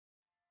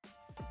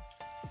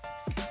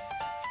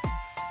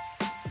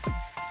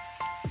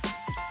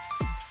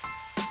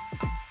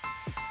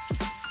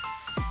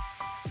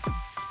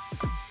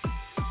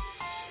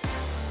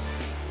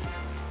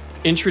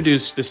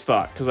introduce this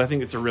thought because I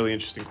think it's a really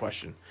interesting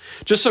question.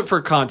 Just so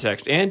for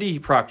context, Andy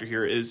Proctor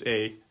here is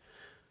a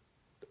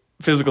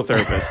physical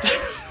therapist.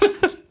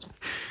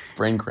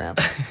 Brain cramp.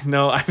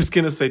 No, I was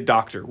going to say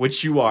doctor,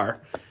 which you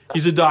are.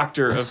 He's a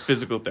doctor of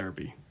physical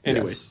therapy.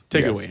 Anyway,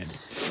 take it away, Andy.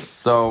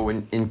 So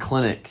in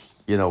clinic,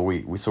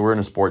 we're in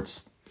a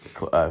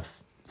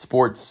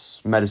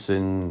sports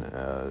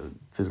medicine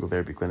physical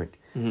therapy clinic.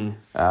 Kind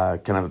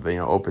of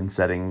open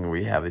setting.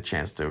 We have the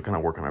chance to kind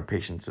of work on our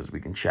patients as we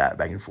can chat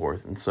back and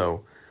forth. And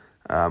so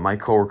my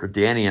coworker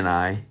Danny and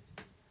I,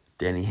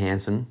 Danny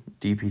Hansen,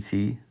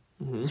 DPT,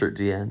 Cert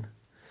DN,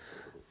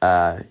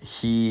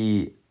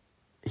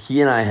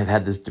 he and I have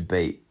had this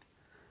debate.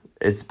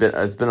 It's been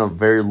a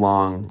very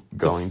long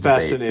going debate.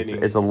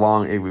 Fascinating. It's a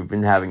long. We've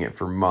been having it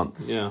for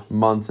months,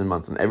 months and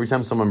months. And every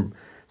time someone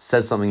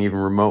says something even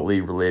remotely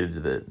related to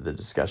the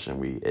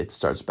discussion, it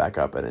starts back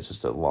up, and it's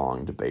just a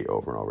long debate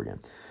over and over again.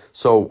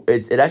 So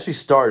it actually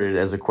started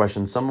as a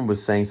question. Someone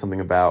was saying something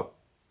about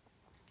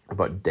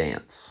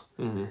dance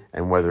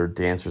and whether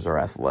dancers are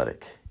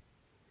athletic.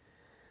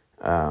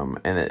 And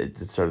it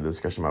started the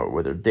discussion about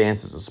whether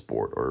dance is a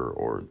sport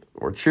or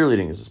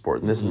cheerleading is a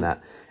sport and this and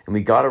that. And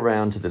we got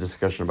around to the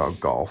discussion about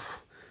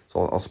golf.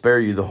 So I'll spare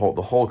you the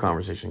whole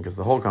conversation because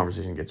the whole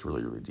conversation gets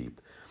really, really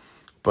deep.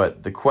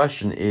 But the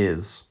question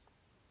is,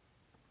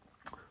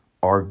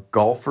 are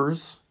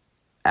golfers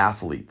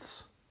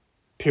athletes?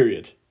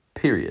 Period.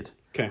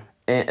 Okay.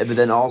 But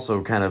then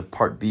also kind of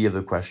part B of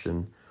the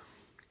question,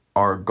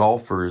 are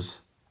golfers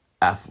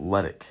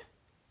athletic?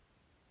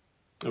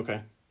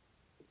 Okay.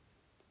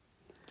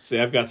 See,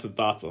 I've got some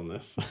thoughts on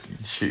this.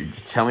 Shoot,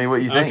 tell me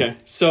what you think. Okay.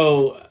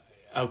 So,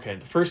 the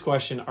first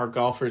question, are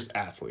golfers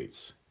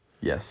athletes?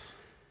 Yes.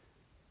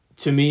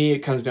 To me, it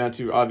comes down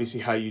to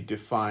obviously how you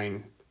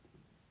define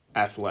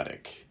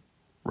athletic.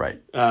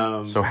 Right.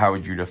 So how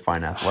would you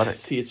define athletic?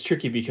 See, it's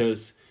tricky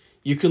because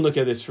you can look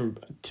at this from,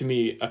 to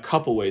me, a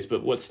couple ways,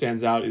 but what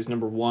stands out is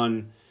number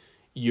one,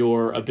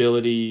 your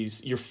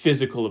abilities, your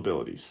physical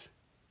abilities,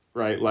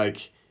 right?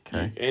 Like,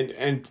 okay.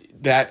 And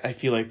that I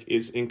feel like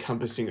is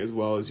encompassing as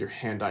well as your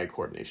hand-eye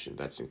coordination.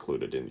 That's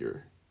included in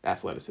your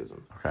athleticism.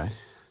 Okay.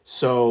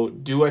 So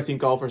do I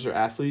think golfers are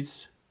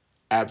athletes?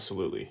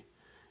 Absolutely.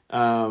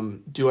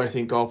 Do I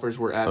think golfers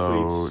were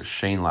athletes? So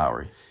Shane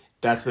Lowry.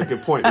 That's the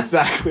good point.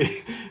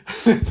 Exactly.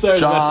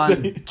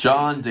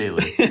 John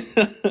Daly.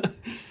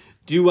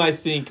 Do I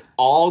think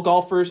all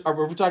golfers, or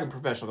we're talking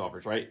professional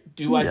golfers, right?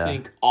 Do I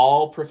think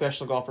all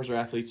professional golfers are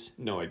athletes?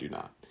 No, I do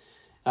not.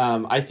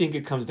 I think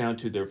it comes down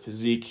to their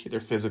physique,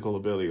 their physical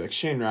ability. Like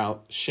Shane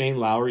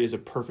Lowry is a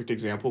perfect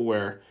example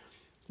where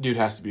dude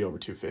has to be over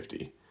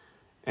 250.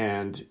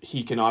 And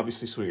he can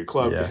obviously swing a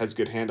club that has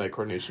good hand-eye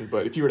coordination.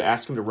 But if you were to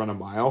ask him to run a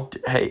mile...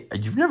 Hey,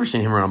 you've never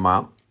seen him run a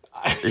mile?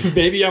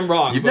 Maybe I'm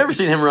wrong. You've never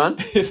seen him run?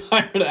 If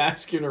I were to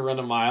ask him to run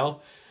a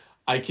mile,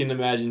 I can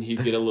imagine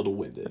he'd get a little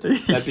winded.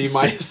 That'd be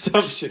my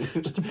assumption.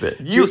 Just a bit.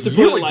 You would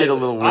get a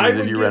little winded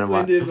if you ran a mile. I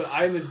would get winded, but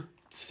I'm a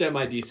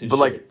semi-decent But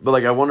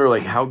like, I wonder,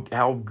 like,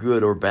 how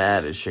good or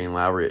bad is Shane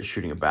Lowry at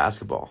shooting a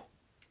basketball?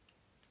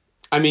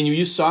 I mean,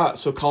 you saw it.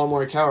 So Colin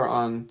Morikawa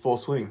on Full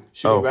Swing,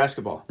 shooting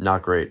basketball.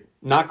 Not great.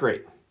 Not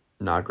great.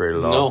 Not great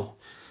at all. No.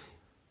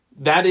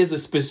 That is a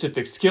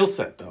specific skill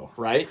set, though,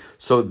 right?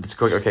 So,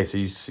 okay, so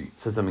you said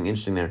something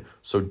interesting there.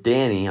 So,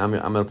 Danny, I'm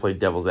going to play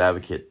devil's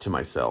advocate to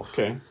myself.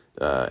 Okay.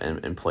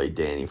 And play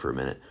Danny for a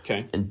minute.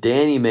 Okay. And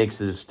Danny makes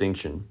the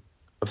distinction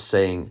of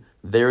saying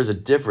there is a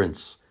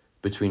difference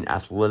between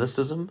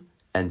athleticism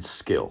and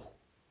skill.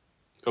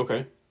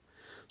 Okay.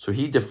 So,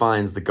 he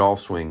defines the golf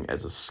swing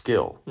as a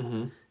skill.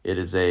 Mm-hmm. It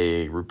is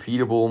a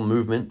repeatable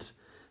movement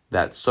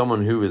that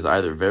someone who is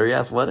either very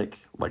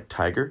athletic, like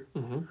Tiger,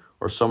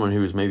 or someone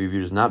who is maybe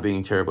viewed as not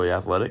being terribly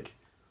athletic,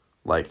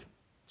 like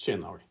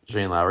Shane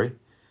Lowry,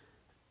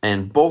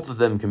 and both of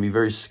them can be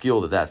very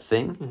skilled at that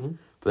thing,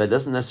 but that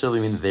doesn't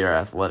necessarily mean that they are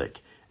athletic.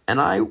 And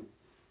I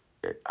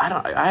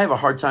have a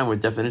hard time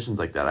with definitions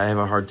like that. I have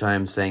a hard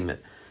time saying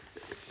that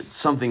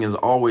something is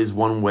always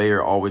one way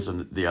or always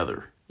the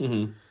other.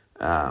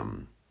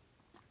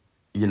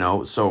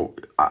 So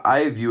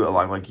I view it a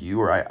lot like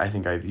you, or I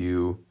think I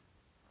view,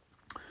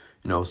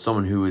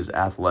 someone who is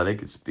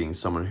athletic as being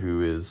someone who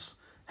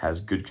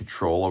has good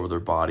control over their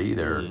body.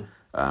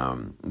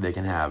 They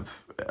can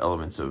have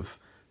elements of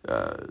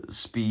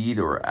speed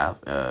or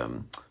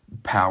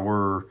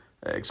power,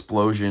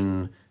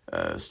 explosion,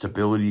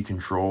 stability,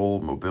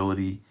 control,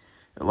 mobility.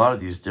 A lot of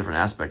these different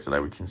aspects that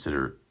I would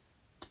consider,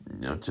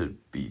 to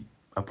be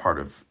a part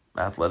of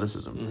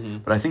athleticism.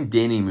 But I think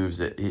Danny moves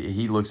it.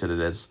 He looks at it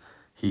as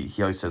he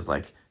always says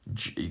like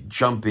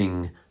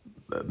jumping,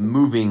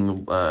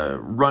 moving,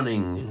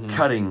 running,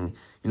 cutting.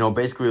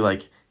 Basically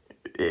like.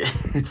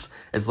 It's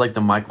like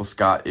the Michael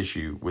Scott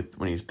issue with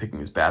when he's picking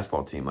his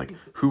basketball team. Like,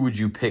 who would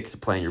you pick to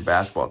play in your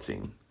basketball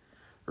team,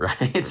 right?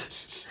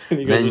 And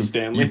he goes with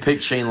Stanley. You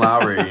pick Shane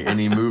Lowry, and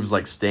he moves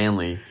like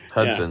Stanley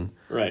Hudson,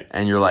 right?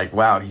 And you're like,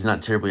 wow, he's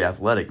not terribly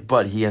athletic,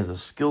 but he has a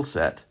skill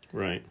set,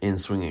 right, in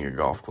swinging a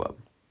golf club.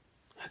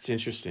 That's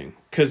interesting.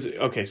 Because,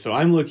 okay, so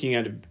I'm looking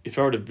at, if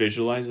I were to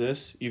visualize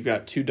this, you've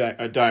got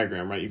a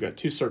diagram, right? You've got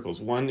two circles.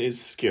 One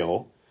is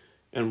skill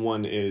and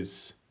one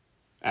is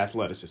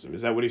athleticism.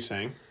 Is that what he's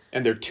saying?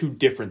 And they're two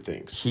different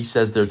things. He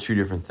says they're two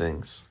different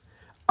things.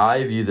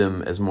 I view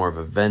them as more of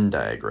a Venn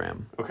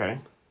diagram. Okay.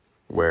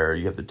 Where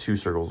you have the two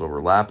circles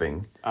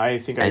overlapping. I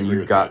think I and agree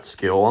you've with got that.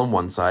 skill on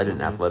one side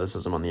and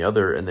athleticism on the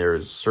other, and there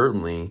is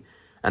certainly,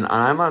 and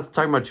I'm not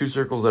talking about two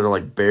circles that are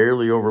like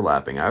barely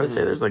overlapping. I would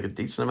say there's like a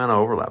decent amount of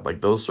overlap.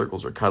 Like those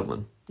circles are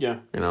cuddling. Yeah.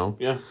 You know?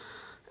 Yeah.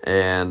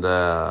 And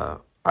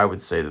I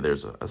would say that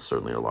there's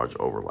certainly a large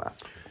overlap.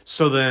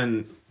 So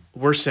then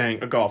we're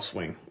saying a golf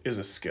swing is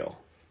a skill.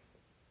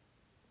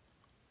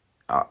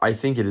 I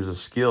think it is a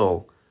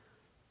skill,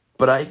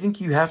 but I think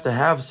you have to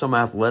have some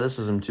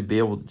athleticism to be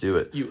able to do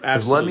it. You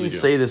absolutely let me do.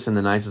 say this in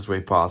the nicest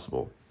way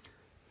possible.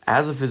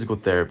 As a physical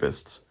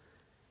therapist,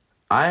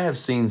 I have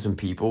seen some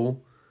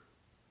people.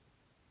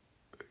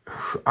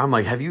 I'm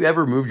like, have you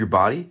ever moved your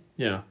body?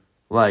 Yeah.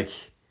 Like,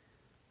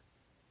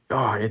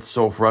 oh, it's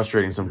so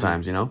frustrating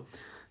sometimes, you know?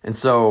 And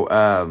so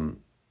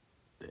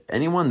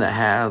anyone that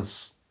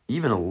has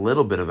even a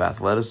little bit of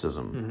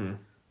athleticism,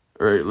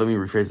 or let me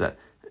rephrase that,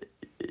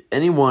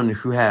 anyone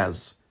who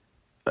has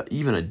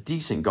even a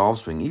decent golf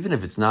swing, even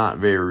if it's not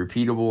very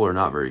repeatable or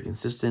not very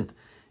consistent,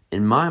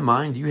 in my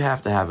mind, you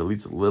have to have at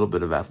least a little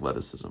bit of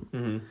athleticism.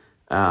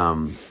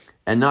 And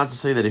not to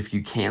say that if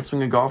you can't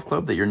swing a golf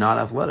club that you're not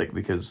athletic,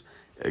 because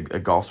a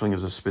golf swing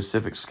is a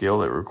specific skill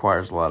that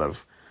requires a lot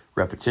of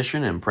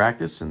repetition and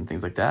practice and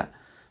things like that.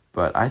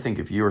 But I think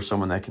if you are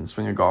someone that can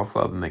swing a golf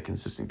club and make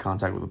consistent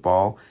contact with the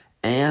ball,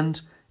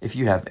 and if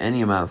you have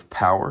any amount of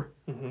power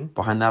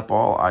behind that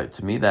ball,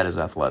 to me, that is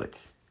athletic.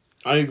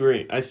 I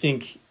agree. I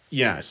think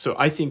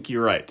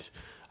you're right.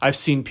 I've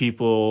seen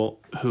people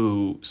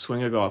who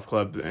swing a golf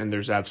club and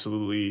there's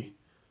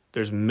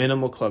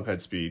minimal club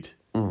head speed.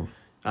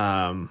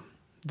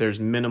 There's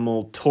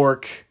minimal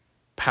torque,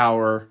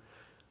 power,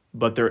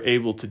 but they're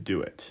able to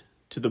do it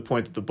to the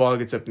point that the ball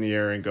gets up in the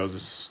air and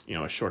goes,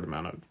 a short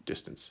amount of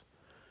distance.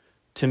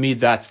 To me,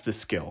 that's the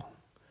skill.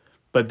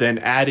 But then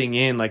adding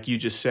in, like you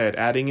just said,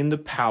 adding in the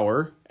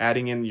power,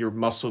 adding in your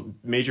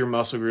major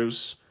muscle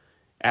groups,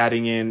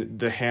 adding in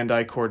the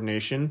hand-eye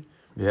coordination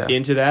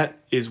into that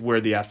is where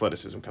the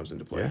athleticism comes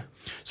into play. Yeah.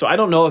 So I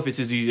don't know if it's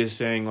as easy as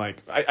saying,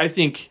 like, I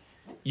think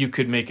you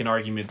could make an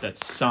argument that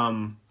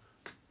some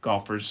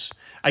golfers,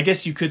 I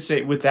guess you could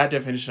say with that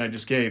definition I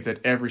just gave, that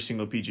every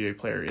single PGA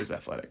player is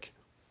athletic.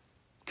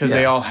 Because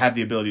they all have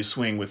the ability to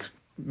swing with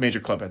major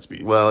club head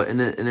speed. Well, and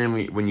then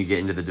when you get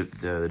into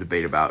the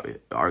debate about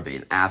are they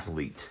an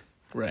athlete?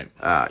 Right.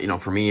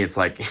 For me, it's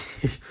like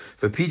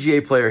if a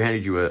PGA player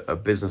handed you a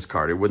business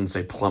card, it wouldn't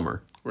say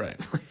plumber. Right.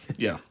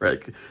 Yeah.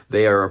 Right.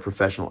 They are a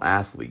professional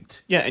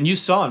athlete. Yeah, and you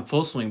saw in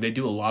Full Swing, they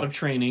do a lot of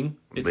training.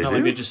 It's not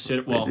like they just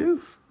sit. Well,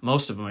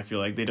 most of them, I feel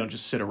like they don't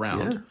just sit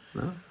around.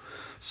 Yeah. No.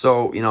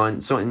 So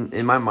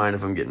in my mind,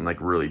 if I'm getting like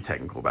really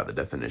technical about the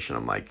definition,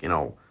 I'm like,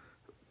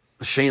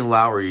 Shane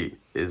Lowry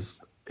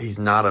he's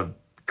not a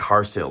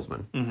car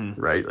salesman,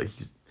 right? Like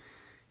he's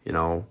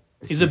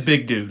a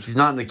big dude. He's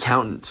not an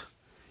accountant.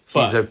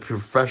 He's a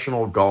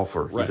professional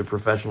golfer. Right. He's a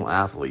professional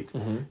athlete.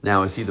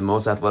 Now, is he the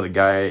most athletic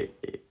guy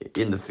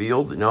in the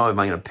field? No. Am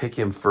I going to pick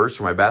him first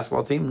for my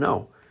basketball team?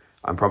 No.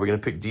 I'm probably going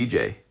to pick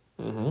DJ.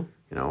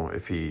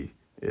 If he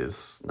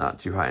is not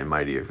too high and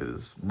mighty, if it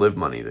is live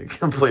money to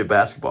come play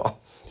basketball.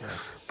 Yeah.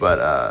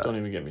 But don't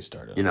even get me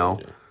started.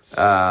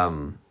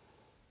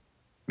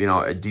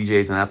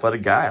 DJ's an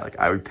athletic guy. Like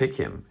I would pick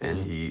him,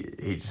 and he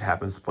just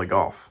happens to play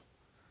golf.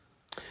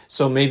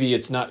 So maybe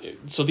it's not.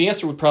 So the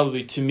answer would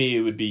probably, to me,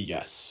 it would be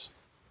yes.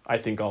 I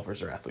think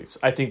golfers are athletes.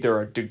 I think there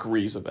are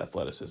degrees of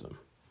athleticism.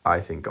 I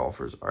think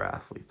golfers are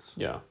athletes.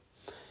 Yeah.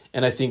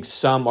 And I think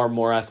some are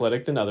more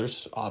athletic than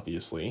others,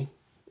 obviously.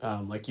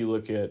 Like you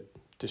look at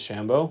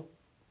DeChambeau,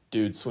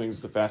 dude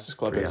swings the fastest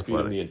club head speed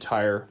in the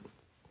entire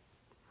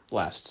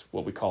last,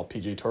 what we call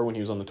PGA Tour when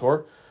he was on the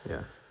tour.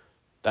 Yeah.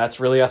 That's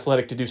really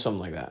athletic to do something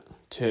like that.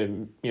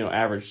 To,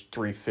 average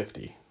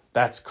 350.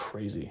 That's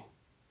crazy.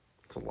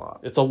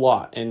 It's a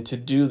lot. And to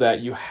do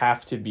that, you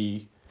have to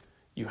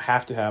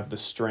have the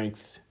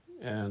strength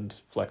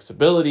and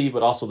flexibility,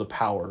 but also the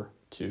power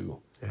to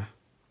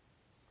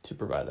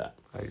provide that.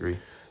 I agree.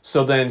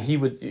 So then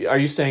are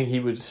you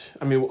saying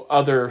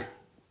other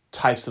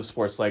types of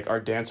sports, like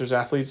are dancers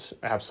athletes?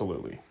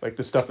 Absolutely. Like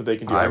the stuff that they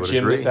can do. Are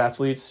gymnast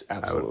athletes?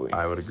 Absolutely.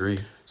 I would agree.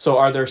 So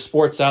are there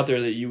sports out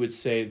there that you would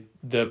say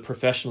the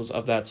professionals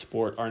of that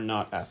sport are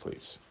not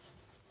athletes?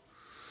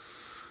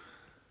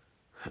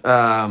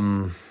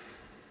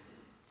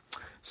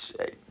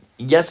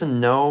 Yes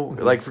and no.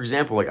 Like, for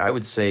example, like I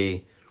would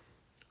say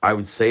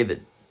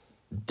that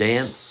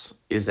dance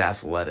is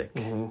athletic.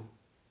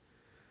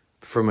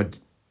 From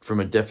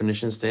a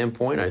definition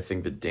standpoint, I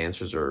think that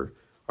dancers are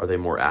they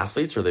more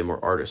athletes or are they more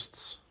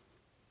artists?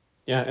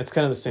 Yeah, it's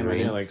kind of the same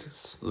idea. Like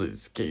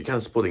you're kind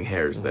of splitting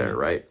hairs there,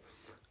 right?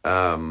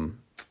 I don't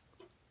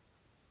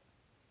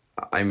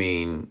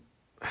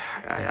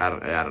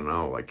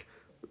know. Like,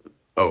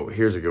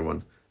 here's a good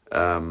one.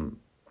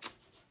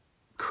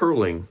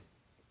 curling.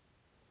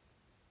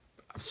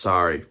 I'm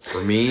sorry.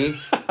 For me,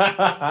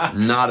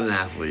 not an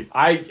athlete.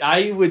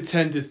 I would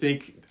tend to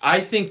think... I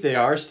think they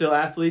are still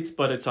athletes,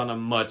 but it's on a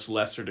much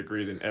lesser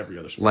degree than every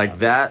other sport. Like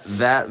that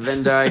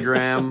Venn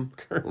diagram,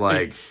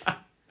 like...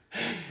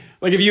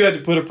 Like if you had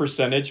to put a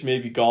percentage,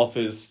 maybe golf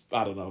is,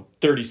 I don't know,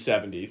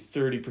 30-70,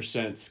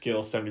 30%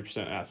 skill,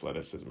 70%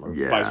 athleticism, or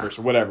vice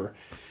versa, whatever.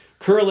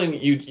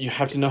 Curling, you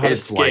have to know how to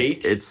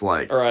skate. It's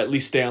like... Or at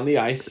least stay on the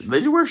ice. They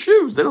just wear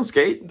shoes. They don't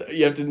skate.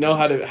 You have to know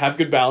how to have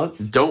good balance.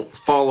 Don't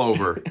fall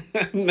over.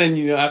 And then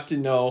you have to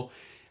know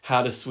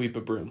how to sweep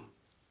a broom.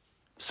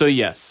 So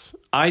yes,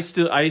 I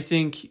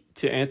think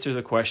to answer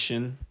the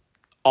question,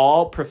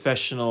 all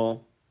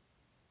professional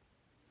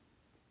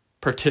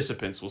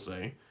participants, we'll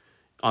say,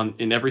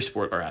 in every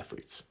sport are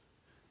athletes.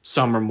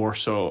 Some are more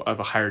so of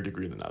a higher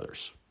degree than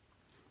others.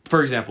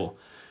 For example,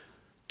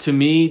 to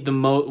me,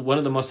 one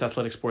of the most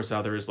athletic sports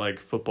out there is like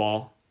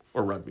football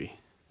or rugby.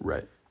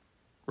 Right.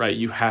 Right.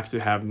 You have to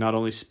have not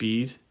only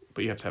speed,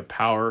 but you have to have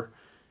power.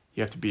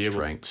 You have to be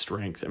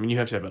strength. I mean, you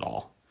have to have it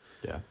all.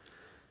 Yeah.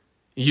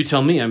 You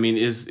tell me. I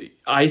mean,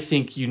 I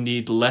think you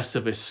need less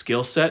of a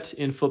skill set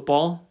in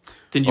football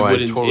than you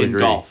would in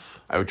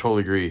golf. I would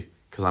totally agree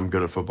because I'm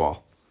good at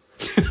football.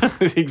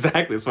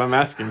 Exactly. That's what I'm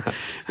asking.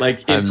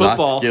 Like in I'm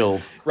football, not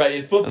skilled. Right?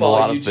 In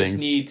football, you just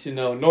need to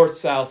know north,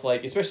 south.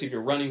 Like especially if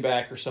you're running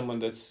back or someone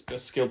that's a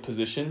skilled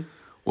position.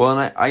 Well,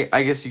 and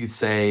I guess you could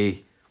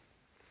say,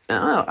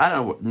 I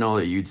don't know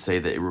that you'd say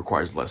that it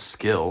requires less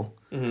skill.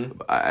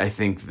 Mm-hmm. I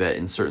think that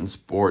in certain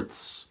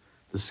sports,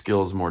 the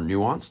skill is more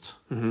nuanced.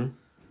 Mm-hmm.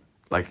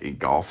 Like in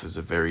golf is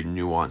a very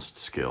nuanced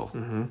skill.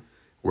 Mm-hmm.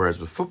 Whereas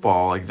with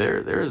football, like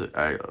there's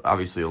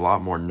obviously a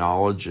lot more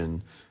knowledge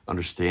and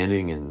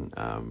understanding,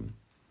 and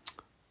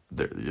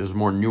there's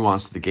more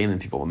nuance to the game than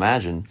people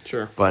imagine.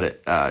 Sure.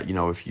 But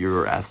if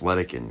you're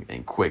athletic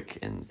and quick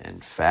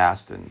and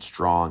fast and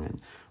strong and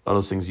all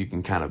those things, you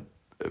can kind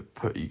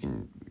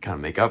of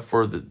make up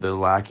for the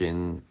lack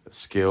in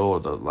skill or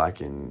the lack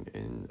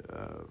in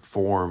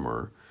form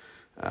or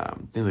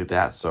things like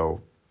that.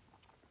 So,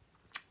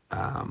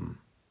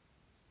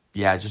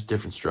 just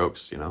different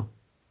strokes,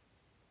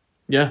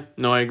 Yeah,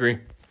 no, I agree.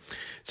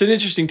 It's an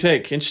interesting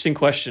take, interesting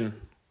question.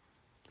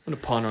 I'm going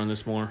to ponder on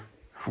this more.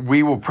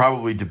 We will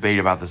probably debate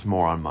about this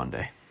more on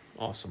Monday.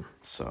 Awesome.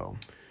 So.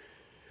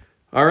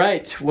 All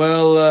right.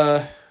 Well,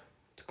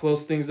 to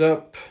close things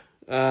up,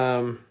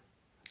 I'm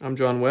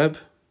John Webb.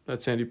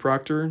 That's Andy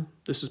Proctor.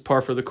 This is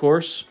Par for the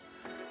Course.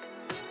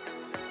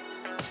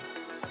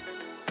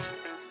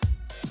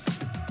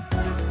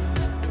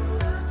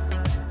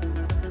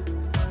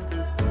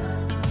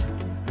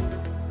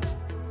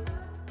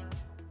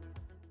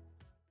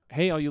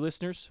 Hey, all you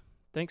listeners.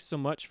 Thanks so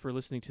much for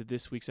listening to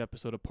this week's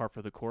episode of Par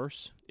for the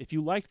Course. If you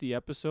liked the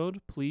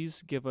episode,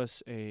 please give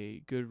us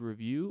a good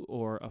review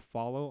or a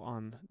follow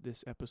on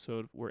this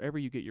episode wherever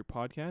you get your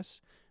podcasts.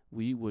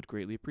 We would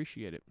greatly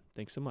appreciate it.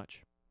 Thanks so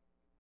much.